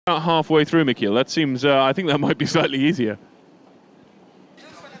About halfway through, Mikhail. That seems, I think that might be slightly easier.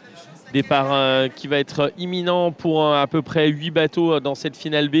 Départ qui va être imminent pour à peu près 8 bateaux dans cette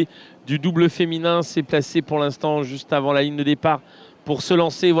finale B du double féminin. C'est placé pour l'instant juste avant la ligne de départ pour se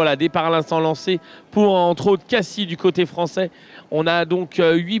lancer. Voilà, départ à l'instant lancé pour entre autres Cassie du côté français. On a donc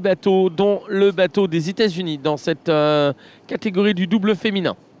 8 bateaux, dont le bateau des États-Unis dans cette catégorie du double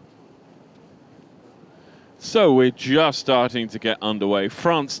féminin. So we're just starting to get underway.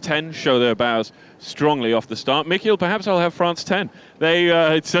 France 10 show their bows strongly off the start. Mikhail, perhaps I'll have France 10.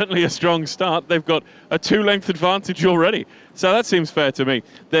 It's certainly a strong start. They've got a 2-length advantage already. So that seems fair to me.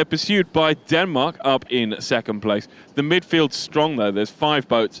 They're pursued by Denmark up in second place. The midfield's strong though. There's 5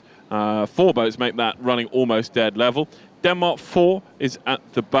 boats. 4 boats make that running almost dead level. Denmark 4 is at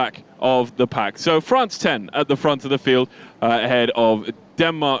the back of the pack. So France 10 at the front of the field ahead of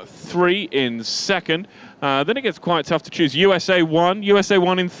Denmark 3 in second. Then it gets quite tough to choose. USA 1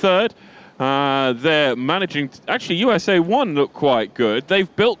 in third. They're managing actually, USA 1 look quite good. They've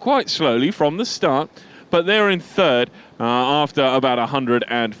built quite slowly from the start, but they're in third after about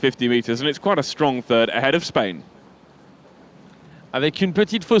 150 meters, and it's quite a strong third ahead of Spain. Avec une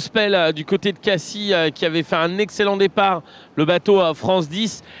petite fausse pelle du côté de Cassie qui avait fait un excellent départ, le bateau France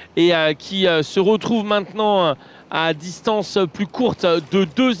 10, et qui se retrouve maintenant à distance plus courte de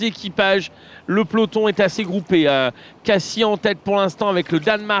 2 équipages. Le peloton est assez groupé. Cassie en tête pour l'instant avec le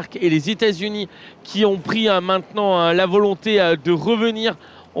Danemark et les États-Unis qui ont pris maintenant la volonté de revenir.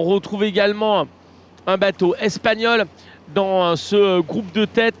 On retrouve également un bateau espagnol dans ce groupe de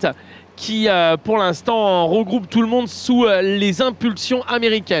tête qui, pour l'instant, regroupe tout le monde sous les impulsions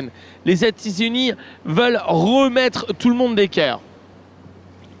américaines. Les États-Unis veulent remettre tout le monde d'équerre.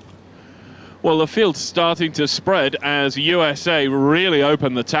 Well, the field's starting to spread as USA really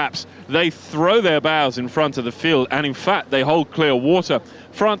open the taps. They throw their bows in front of the field, and in fact, they hold clear water.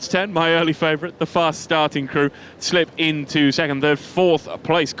 France 10, my early favourite, the fast starting crew, slip into second, third, fourth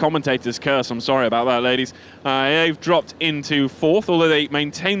place. Commentators curse, I'm sorry about that, ladies. They've dropped into fourth, although they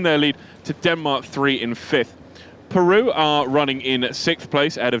maintain their lead to Denmark 3 in fifth. Peru are running in sixth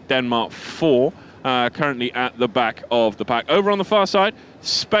place ahead of Denmark 4. Currently at the back of the pack. Over on the far side,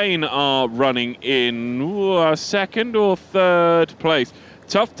 Spain are running in second or third place.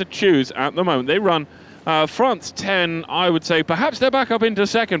 Tough to choose at the moment. They run France 10, I would say. Perhaps they're back up into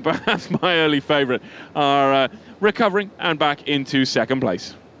second. Perhaps my early favourite are recovering and back into second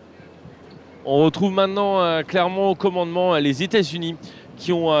place. On retrouve maintenant clairement au commandement les États-Unis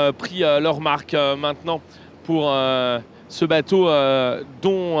qui ont pris leur marque maintenant pour ce bateau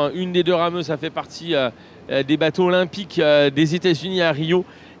dont une des 2 rameuses a fait partie des bateaux olympiques des États-Unis à Rio,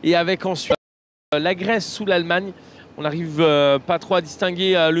 et avec ensuite la Grèce sous l'Allemagne. On n'arrive pas trop à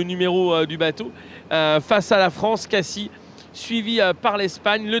distinguer le numéro du bateau. Face à la France, Cassie, suivi par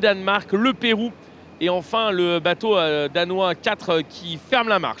l'Espagne, le Danemark, le Pérou et enfin le bateau danois 4 qui ferme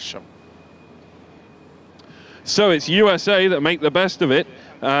la marche. So it's USA that make the best of it.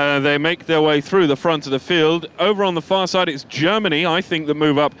 They make their way through the front of the field. Over on the far side, it's Germany, I think, that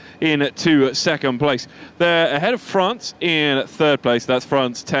move up into second place. They're ahead of France in third place. That's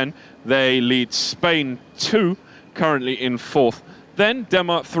France 10. They lead Spain 2, currently in fourth. Then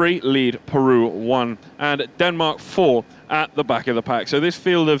Denmark 3 lead Peru 1, and Denmark 4 at the back of the pack. So this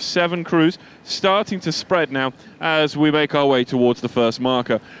field of 7 crews starting to spread now as we make our way towards the first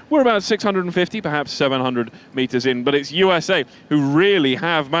marker. We're about 650, perhaps 700 meters in, but it's USA who really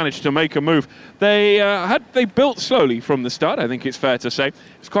have managed to make a move. They built slowly from the start, I think it's fair to say.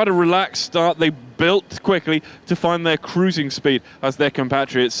 It's quite a relaxed start. They built quickly to find their cruising speed, as their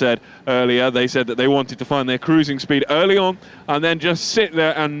compatriots said earlier. They said that they wanted to find their cruising speed early on and then just sit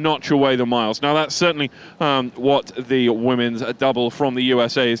there and notch away the miles. Now that's certainly what the women's double from the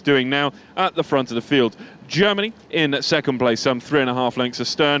USA is doing now at the front of the field. Germany in second place, some 3.5 lengths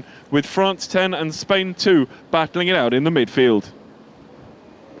astern, with France 10 and Spain 2 battling it out in the midfield.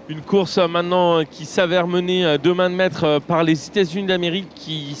 Une course maintenant qui s'avère menée de main de maître par les États-Unis d'Amérique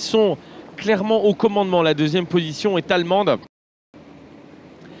qui sont clairement au commandement. La deuxième position est allemande.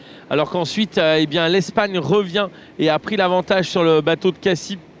 Alors qu'ensuite, eh bien, l'Espagne revient et a pris l'avantage sur le bateau de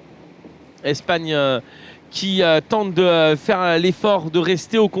Cassie. Espagne qui tente de faire l'effort de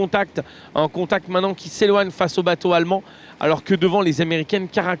rester au contact. Un contact maintenant qui s'éloigne face au bateau allemand, alors que devant les Américaines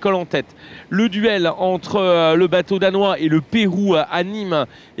caracolent en tête. Le duel entre le bateau danois et le Pérou anime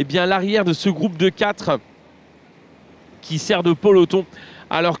eh bien, l'arrière de ce groupe de 4 qui sert de peloton.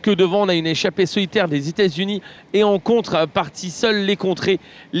 Alors que devant, on a une échappée solitaire des États-Unis et en contrepartie, seules les contrées,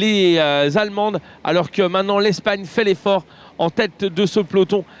 les Allemandes, alors que maintenant l'Espagne fait l'effort en tête de ce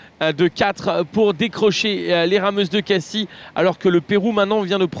peloton de 4 pour décrocher les rameuses de Cassis, alors que le Pérou maintenant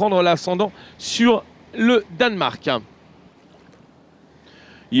vient de prendre l'ascendant sur le Danemark.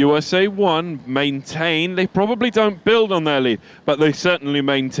 USA 1 maintain, they probably don't build on their lead, but they certainly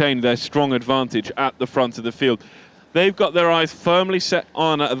maintain their strong advantage at the front of the field. They've got their eyes firmly set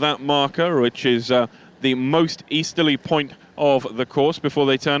on that marker, which is the most easterly point of the course, before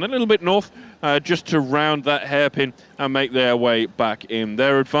they turn a little bit north just to round that hairpin and make their way back in.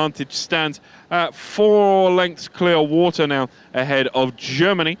 Their advantage stands at 4 lengths clear water now ahead of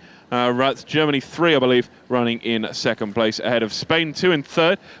Germany. That's Germany 3, I believe, running in second place, ahead of Spain 2 in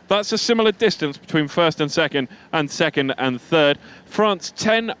third. That's a similar distance between first and second and third. France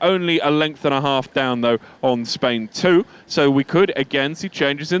 10, only a length and a half down, though, on Spain 2. So we could, again, see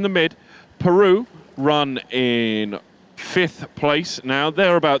changes in the mid. Peru run in 5th place now.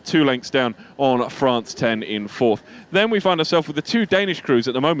 They're about 2 lengths down on France 10 in 4th. Then we find ourselves with the 2 Danish crews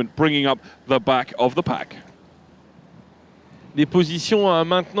at the moment, bringing up the back of the pack. Des positions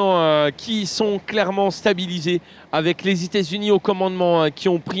maintenant qui sont clairement stabilisées, avec les États-Unis au commandement qui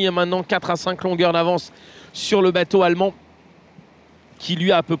ont pris maintenant 4 à 5 longueurs d'avance sur le bateau allemand, qui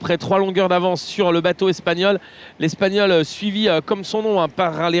lui a à peu près 3 longueurs d'avance sur le bateau espagnol. L'espagnol suivi comme son nom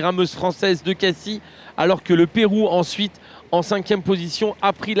par les rameuses françaises de Cassis, alors que le Pérou ensuite en 5e position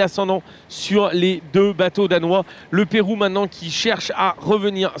a pris l'ascendant sur les 2 bateaux danois. Le Pérou maintenant qui cherche à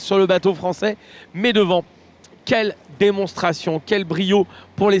revenir sur le bateau français, mais devant. Quelle démonstration, quel brio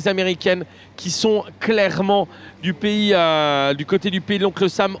pour les Américaines qui sont clairement du côté du pays de l'oncle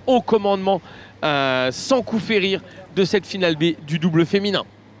Sam au commandement, sans coup férir de cette finale B du double féminin.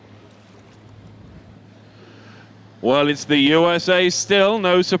 Well, it's the USA still,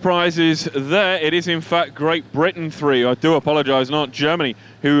 no surprises there. It is in fact Great Britain 3, I do apologise, not Germany,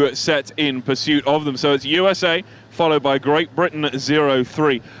 who set in pursuit of them. So it's USA followed by Great Britain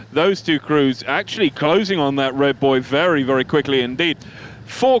 0-3. Those 2 crews actually closing on that red buoy very, very quickly indeed.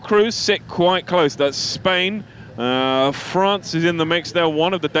 4 crews sit quite close. That's Spain, France is in the mix there,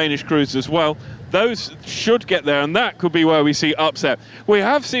 one of the Danish crews as well. Those should get there, and that could be where we see upset. We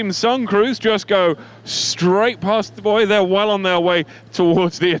have seen some crews just go straight past the buoy. They're well on their way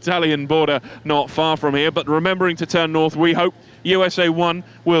towards the Italian border, not far from here, but remembering to turn north, we hope USA 1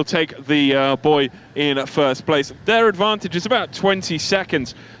 will take the buoy in first place. Their advantage is about 20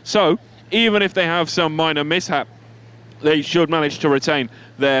 seconds, so even if they have some minor mishap, they should manage to retain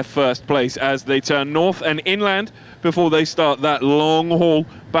their first place as they turn north and inland before they start that long haul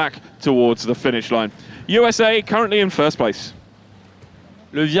back towards the finish line. USA currently in first place.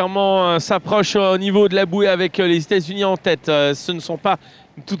 Le virement s'approche au niveau de la bouée avec les États-Unis en tête. Ce ne sont pas,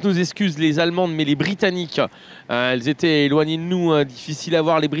 toutes nos excuses, les Allemandes, mais les Britanniques. Elles étaient éloignées de nous, difficile à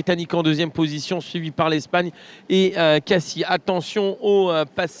voir. Les Britanniques en 2e position, suivis par l'Espagne et Cassis. Attention au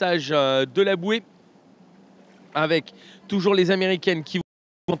passage de la bouée, avec toujours les Américaines qui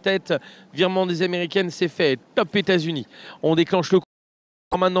vont en tête. Virement des Américaines, c'est fait. Top États-Unis. On déclenche le coup.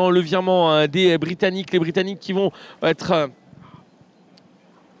 Maintenant, le virement des Britanniques. Les Britanniques qui vont être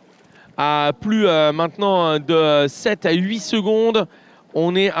à plus maintenant de 7 à 8 secondes.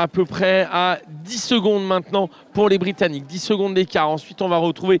 On est à peu près à 10 secondes maintenant pour les Britanniques. 10 secondes d'écart. Ensuite, on va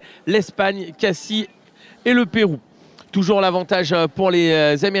retrouver l'Espagne, Cassis et le Pérou. Toujours l'avantage pour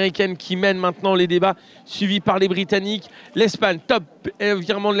les Américaines qui mènent maintenant les débats, suivi par les Britanniques. L'Espagne, top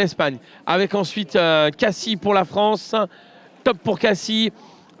virement de l'Espagne. Avec ensuite Cassis pour la France. Top pour Cassis.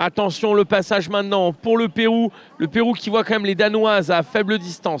 Attention, le passage maintenant pour le Pérou. Le Pérou qui voit quand même les Danoises à faible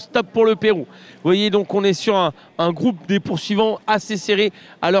distance. Top pour le Pérou. Vous voyez, donc on est sur un groupe des poursuivants assez serré,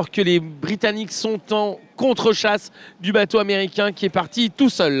 alors que les Britanniques sont en contre-chasse du bateau américain qui est parti tout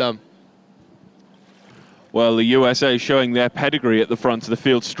seul. Well, the USA showing their pedigree at the front of the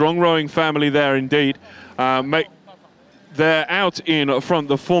field. Strong rowing family there indeed. They're out in front,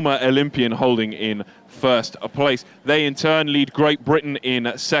 the former Olympian holding in first place. They in turn lead Great Britain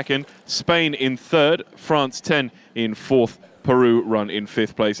in second, Spain in third, France 10 in fourth, Peru run in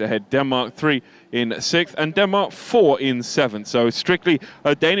 5th place ahead, Denmark 3 in 6th, and Denmark 4 in 7th. So strictly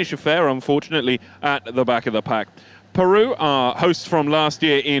a Danish affair, unfortunately, at the back of the pack. Peru, our hosts from last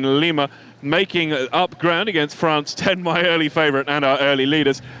year in Lima, making up ground against France 10, my early favourite and our early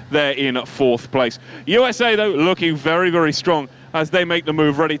leaders. They're in 4th place. USA, though, looking very, very strong as they make the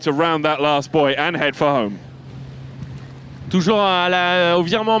move, ready to round that last buoy and head for home. Toujours au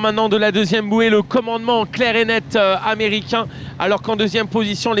virement maintenant de la 2e bouée, le commandement clair et net américain, alors qu'en 2e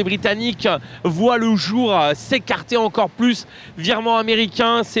position, les Britanniques voient le jour s'écarter encore plus. Virement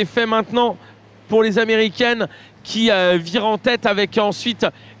américain, c'est fait maintenant pour les Américaines qui vire en tête, avec ensuite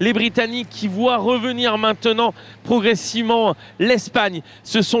les Britanniques qui voient revenir maintenant progressivement l'Espagne.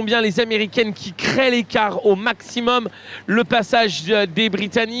 Ce sont bien les Américaines qui créent l'écart au maximum. Le passage des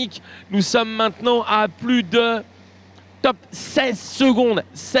Britanniques, nous sommes maintenant à plus de top 16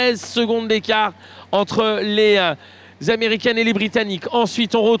 secondes d'écart entre les Américaines et les Britanniques.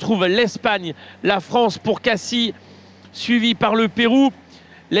 Ensuite, on retrouve l'Espagne, la France pour Cassie, suivi par le Pérou.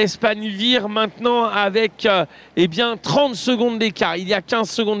 L'Espagne vire maintenant avec eh bien 30 secondes d'écart. Il y a 15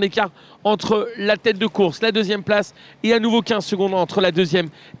 secondes d'écart entre la tête de course, la deuxième place, et à nouveau 15 secondes entre la deuxième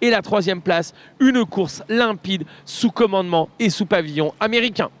et la troisième place. Une course limpide, sous commandement et sous pavillon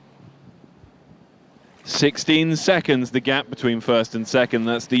américain. 16 seconds the gap between first and second.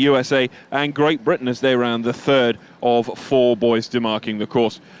 That's the USA and Great Britain as they round the third of 4 boys demarking the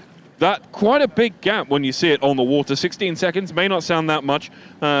course. That quite a big gap when you see it on the water. 16 seconds may not sound that much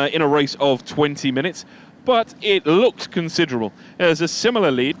in a race of 20 minutes, but it looks considerable. There's a similar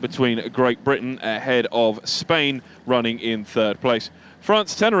lead between Great Britain ahead of Spain running in third place.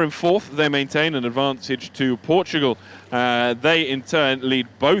 France 10 are in fourth. They maintain an advantage to Portugal. They in turn lead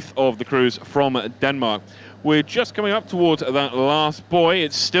both of the crews from Denmark. We're just coming up towards that last buoy.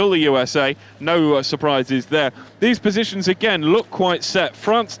 It's still the USA. No surprises there. These positions again look quite set.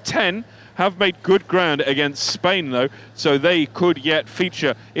 France 10 have made good ground against Spain though, so they could yet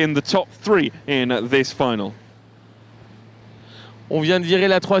feature in the top 3 in this final. On vient de virer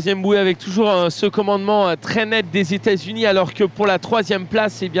la troisième bouée avec toujours ce commandement très net des États-Unis, alors que pour la troisième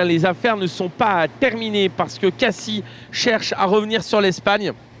place, eh bien, les affaires ne sont pas terminées parce que Cassie cherche à revenir sur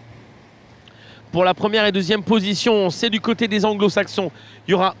l'Espagne. Pour la première et deuxième position, c'est du côté des anglo-saxons.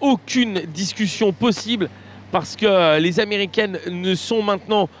 Il n'y aura aucune discussion possible parce que les Américaines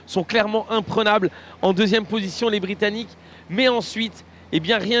sont clairement imprenables. En deuxième position, les Britanniques. Mais ensuite, eh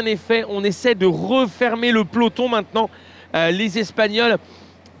bien, rien n'est fait. On essaie de refermer le peloton maintenant. Les Espagnols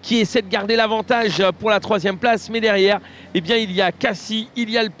qui essaient de garder l'avantage pour la troisième place. Mais derrière, eh bien, il y a Cassie, il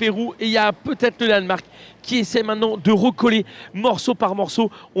y a le Pérou et il y a peut-être le Danemark qui essaie maintenant de recoller morceau par morceau.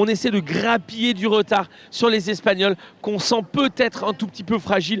 On essaie de grappiller du retard sur les Espagnols qu'on sent peut-être un tout petit peu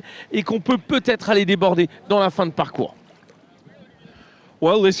fragile et qu'on peut peut-être aller déborder dans la fin de parcours.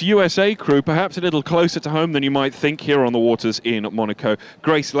 Well, this USA crew, perhaps a little closer to home than you might think here on the waters in Monaco.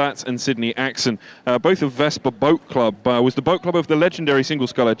 Grace Latz and Sydney Axon, both of Vespa Boat Club, was the boat club of the legendary single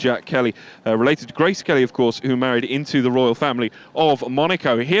sculler Jack Kelly, related to Grace Kelly, of course, who married into the royal family of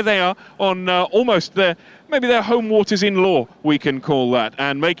Monaco. Here they are on almost maybe their home waters in law, we can call that,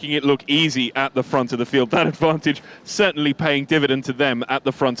 and making it look easy at the front of the field. That advantage certainly paying dividend to them at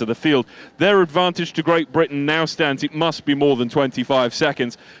the front of the field. Their advantage to Great Britain now stands, it must be more than 25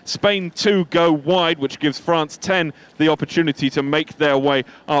 seconds. Spain 2 go wide, which gives France 10 the opportunity to make their way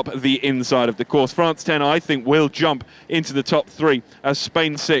up the inside of the course. France 10, I think, will jump into the top 3 as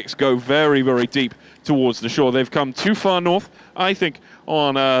Spain 6 go very, very deep towards the shore. They've come too far north, I think,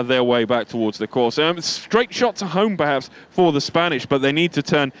 on their way back towards the course. Straight shot to home, perhaps, for the Spanish, but they need to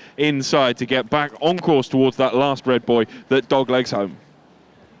turn inside to get back on course towards that last red buoy that doglegs home.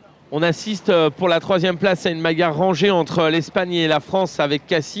 On assiste pour la troisième place à une bagarre rangée entre l'Espagne et la France avec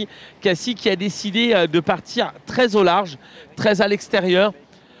Cassie. Cassie qui a décidé de partir très au large, très à l'extérieur,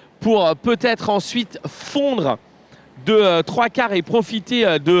 pour peut-être ensuite fondre de 3/4 et profiter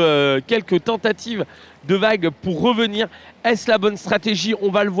de quelques tentatives de vagues pour revenir. Est-ce la bonne stratégie? On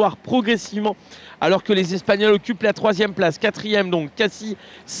va le voir progressivement alors que les Espagnols occupent la troisième place. Quatrième donc Cassie,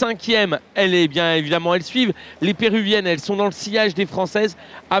 cinquième, elle est bien évidemment, elles suivent. Les Péruviennes, elles sont dans le sillage des Françaises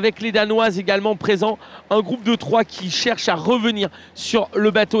avec les Danoises également présents. Un groupe de 3 qui cherche à revenir sur le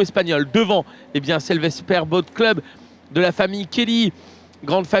bateau espagnol. Devant, eh bien, c'est le Vesper Boat Club de la famille Kelly,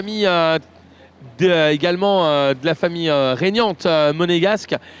 grande famille également de la famille régnante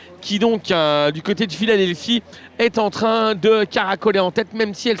monégasque, qui donc du côté de Philadelphie est en train de caracoler en tête,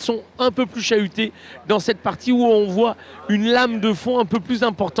 même si elles sont un peu plus chahutées dans cette partie où on voit une lame de fond un peu plus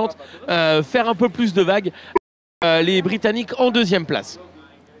importante faire un peu plus de vagues. Les Britanniques en deuxième place.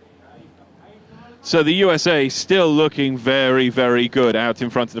 So the USA still looking very, very good out in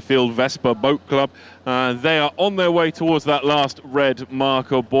front of the field. Vespa Boat Club, they are on their way towards that last red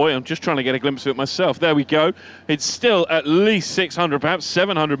marker buoy. I'm just trying to get a glimpse of it myself. There we go. It's still at least 600, perhaps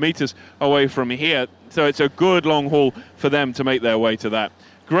 700 meters away from here. So it's a good long haul for them to make their way to that.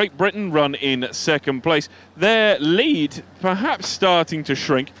 Great Britain run in second place. Their lead perhaps starting to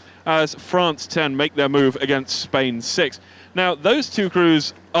shrink as France 10 make their move against Spain 6. Now, those two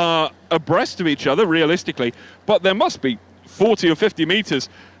crews are abreast of each other, realistically, but there must be 40 or 50 meters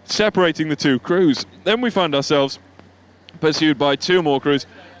separating the two crews. Then we find ourselves pursued by 2 more crews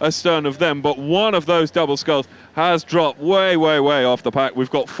astern of them, but one of those double sculls has dropped way off the pack. We've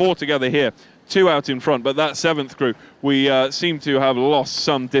got 4 together here, 2 out in front, but that 7th crew, we seem to have lost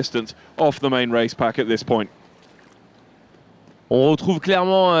some distance off the main race pack at this point. On retrouve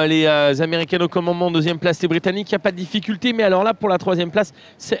clairement les Américains au commandement, 2e place les Britanniques, il n'y a pas de difficulté, mais alors là pour la 3e place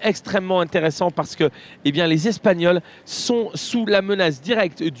c'est extrêmement intéressant parce que eh bien, les Espagnols sont sous la menace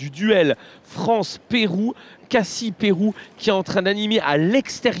directe du duel France-Pérou, Cassis-Pérou qui est en train d'animer à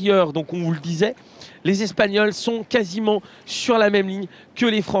l'extérieur, donc on vous le disait, les Espagnols sont quasiment sur la même ligne que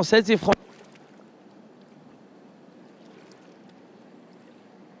les Françaises et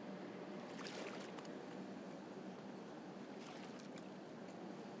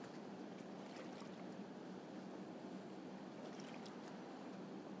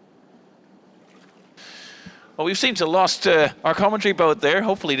Well, we seem to have lost our commentary boat there.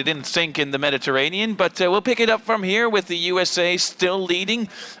 Hopefully they didn't sink in the Mediterranean, but we'll pick it up from here with the USA still leading.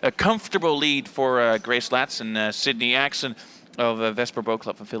 A comfortable lead for Grace Latz and Sydney Axon of Vesper Boat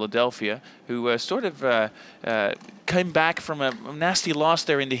Club from Philadelphia, who sort of came back from a nasty loss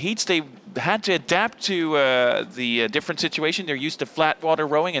there in the heats. They had to adapt to the different situation. They're used to flat water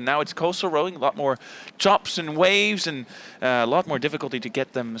rowing, and now it's coastal rowing. A lot more chops and waves, and a lot more difficulty to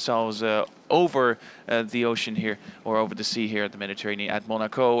get themselves over the ocean here, or over the sea here at the Mediterranean at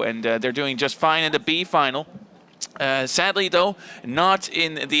Monaco. And they're doing just fine in the B final. Sadly, though, not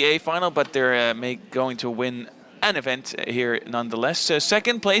in the A final, but they're going to win an event here nonetheless.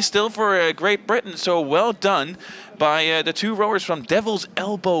 Second place still for Great Britain, so well done by the 2 rowers from Devil's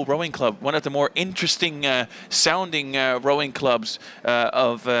Elbow Rowing Club, one of the more interesting sounding rowing clubs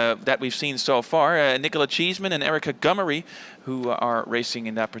that we've seen so far. Nicola Cheeseman and Erica Gummery, who are racing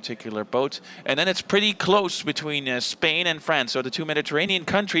in that particular boat. And then it's pretty close between Spain and France. So the 2 Mediterranean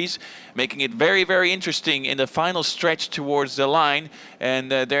countries, making it very interesting in the final stretch towards the line.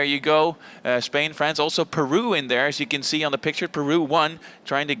 And there you go, Spain, France, also Peru in there. As you can see on the picture, Peru won,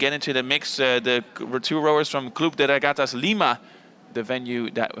 trying to get into the mix. The 2 rowers from Club de Regatas Lima, the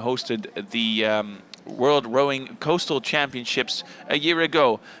venue that hosted the World Rowing Coastal Championships a year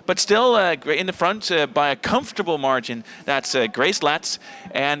ago. But still in the front by a comfortable margin. That's Grace Latz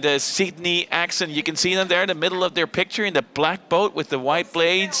and Sydney Axon. You can see them there in the middle of their picture in the black boat with the white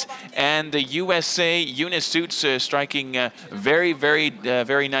blades, and the USA unisuits striking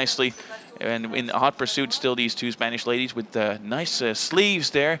very nicely. And in hot pursuit still these 2 Spanish ladies with nice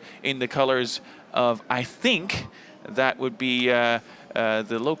sleeves there in the colors of, I think that would be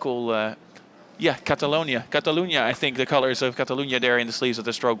the local yeah, Catalonia, I think, the colors of Catalonia there in the sleeves of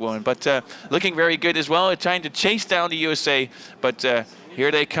the stroke woman. But looking very good as well, trying to chase down the USA. But here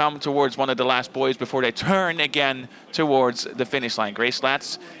they come towards one of the last buoys before they turn again towards the finish line. Grace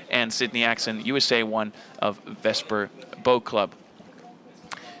Latz and Sydney Axon, USA 1 of Vesper Boat Club.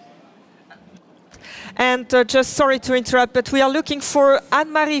 And just sorry to interrupt, but we are looking for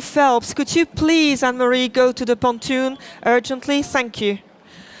Anne-Marie Phelps. Could you please, Anne-Marie, go to the pontoon urgently? Thank you.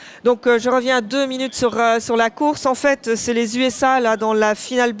 Donc je reviens 2 minutes sur la course. En fait, c'est les USA là dans la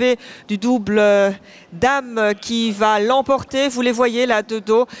finale B du double dames qui va l'emporter. Vous les voyez là de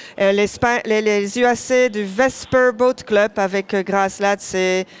dos, les USA du Vesper Boat Club avec Grace Latz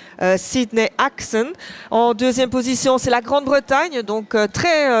et Sydney Axon. En 2e position, c'est la Grande-Bretagne, donc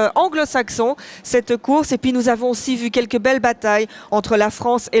très anglo-saxon cette course. Et puis nous avons aussi vu quelques belles batailles entre la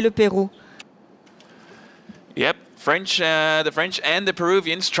France et le Pérou. Yep. The French and the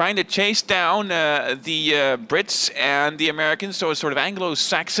Peruvians trying to chase down the Brits and the Americans. So a sort of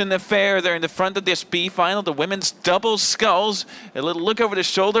Anglo-Saxon affair there in the front of this B final. The women's double sculls. A little look over the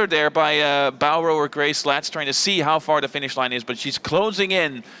shoulder there by bow rower Grace Latz, trying to see how far the finish line is. But she's closing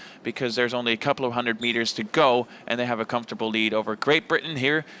in because there's only a couple of 100 meters to go, and they have a comfortable lead over Great Britain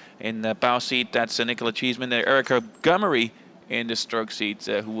here in the bow seat. That's Nicola Cheeseman and Erica Gummery in the stroke seat,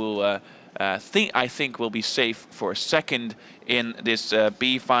 who will I think will be safe for 2nd in this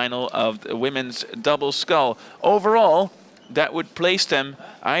B final of the women's double scull. Overall, that would place them,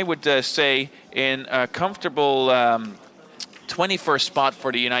 I would say, in a comfortable 21st spot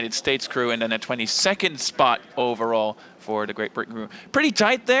for the United States crew, and then a 22nd spot overall for the Great Britain crew. Pretty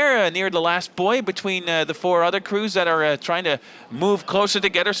tight there near the last buoy between the 4 other crews that are trying to move closer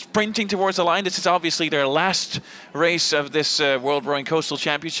together, sprinting towards the line. This is obviously their last race of this World Rowing Coastal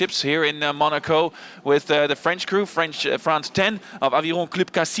Championships here in Monaco with the French crew, France 10 of Aviron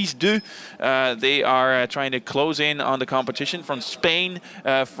Club Cassis 2. They are trying to close in on the competition from Spain,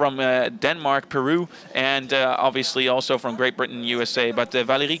 from Denmark, Peru, and obviously also from Great Britain, USA. But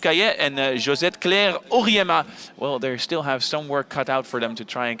Valérie Caillet and Josette Claire Auriema, well, they're still have some work cut out for them to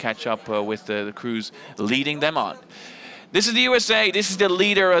try and catch up with the crews leading them on. This is the USA. This is the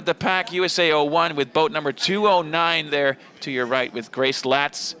leader of the pack, USA 01, with boat number 209 there to your right with Grace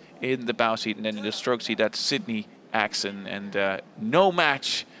Latz in the bow seat. And then in the stroke seat, that's Sydney Axon. And no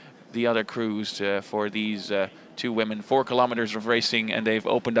match the other crews for these two women. 4 kilometers of racing, and they've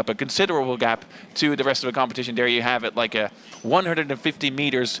opened up a considerable gap to the rest of the competition. There you have it, like a 150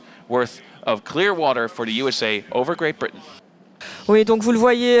 meters worth of clear water for the USA over Great Britain. Oui, donc vous le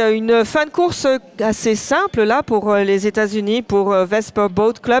voyez, une fin de course assez simple là pour les États-Unis, pour Vesper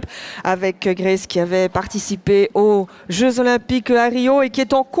Boat Club, avec Grace qui avait participé aux Jeux Olympiques à Rio et qui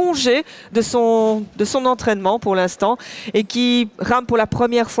est en congé de son entraînement pour l'instant et qui rame pour la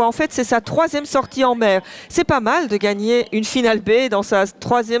première fois. En fait, c'est sa 3e sortie en mer. C'est pas mal de gagner une finale B dans sa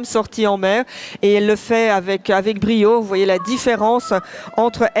 3e sortie en mer et elle le fait avec brio. Vous voyez la différence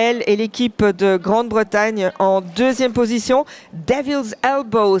entre elle et l'équipe de Grande-Bretagne en 2e position. Devil's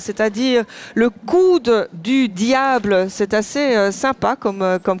Elbow, c'est-à-dire le coude du diable. C'est assez sympa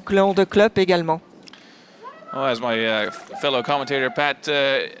comme nom de club également. Oh, as my fellow commentator Pat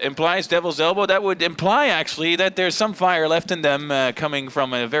implies, Devil's Elbow, that would imply actually that there's some fire left in them coming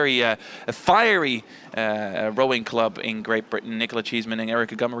from a very fiery rowing club in Great Britain. Nicola Cheeseman and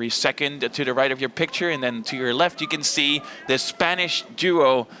Erica Gummery second to the right of your picture, and then to your left you can see the Spanish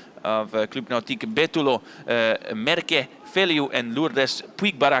duo of Club Nautique Betulo, Merke Feliu and Lourdes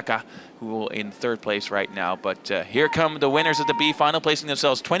Puig-Baraka, who are in 3rd place right now. But here come the winners of the B final, placing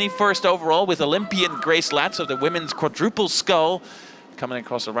themselves 21st overall with Olympian Grace Latz of the women's quadruple scull coming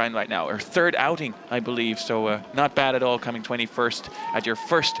across the line right now. Her 3rd outing, I believe, so not bad at all, coming 21st at your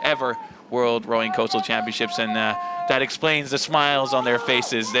first ever World Rowing Coastal Championships, and that explains the smiles on their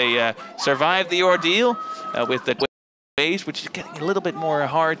faces. They survived the ordeal with the waves, which is getting a little bit more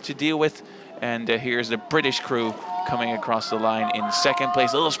hard to deal with. And here's the British crew coming across the line in 2nd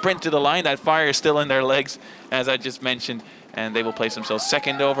place. A little sprint to the line. That fire is still in their legs, as I just mentioned. And they will place themselves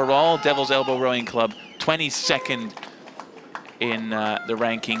 2nd overall. Devil's Elbow Rowing Club, 22nd in the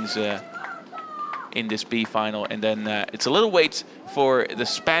rankings in this B final. And then it's a little wait for the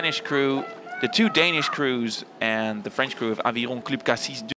Spanish crew, the 2 Danish crews, and the French crew of Aviron Club Cassis